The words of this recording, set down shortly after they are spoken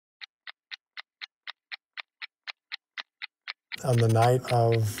On the night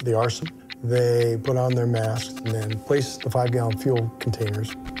of the arson, they put on their masks and then placed the 5-gallon fuel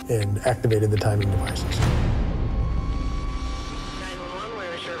containers and activated the timing devices. 911,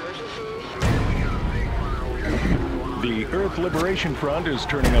 where is your emergency? The Earth Liberation Front is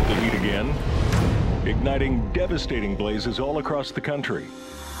turning up the heat again, igniting devastating blazes all across the country.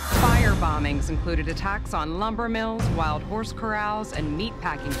 Fire bombings included attacks on lumber mills, wild horse corrals, and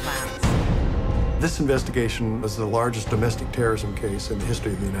meatpacking plants. This investigation was the largest domestic terrorism case in the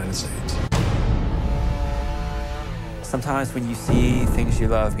history of the United States. Sometimes when you see things you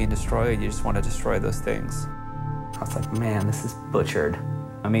love being destroyed, you just want to destroy those things. I was like, man, this is butchered.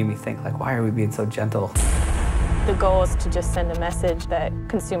 It made me think, like, why are we being so gentle? The goal is to just send a message that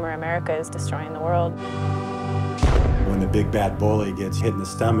consumer America is destroying the world. When the big bad bully gets hit in the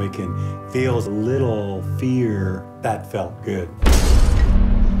stomach and feels a little fear, that felt good.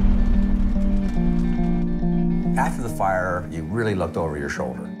 After the fire, you really looked over your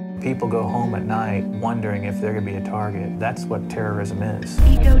shoulder. People go home at night wondering if they're going to be a target. That's what terrorism is.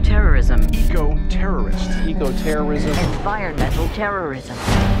 Eco-terrorism. Eco-terrorist. Eco-terrorism. Environmental terrorism.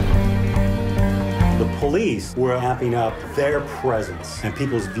 The police were amping up their presence, and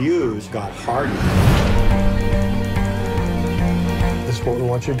people's views got hardened. This is what we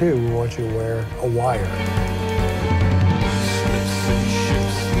want you to do. We want you to wear a wire.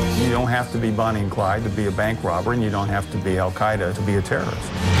 You don't have to be Bonnie and Clyde to be a bank robber, and you don't have to be Al-Qaeda to be a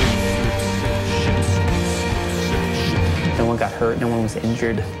terrorist. No one got hurt, no one was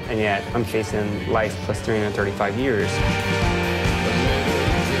injured, and yet I'm facing life plus 335 years.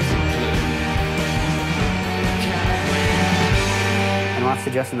 I'm not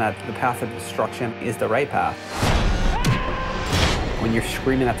suggesting that the path of destruction is the right path. When you're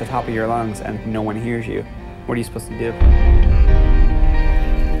screaming at the top of your lungs and no one hears you, what are you supposed to do?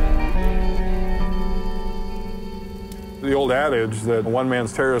 The old adage that one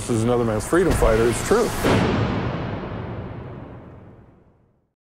man's terrorist is another man's freedom fighter is true.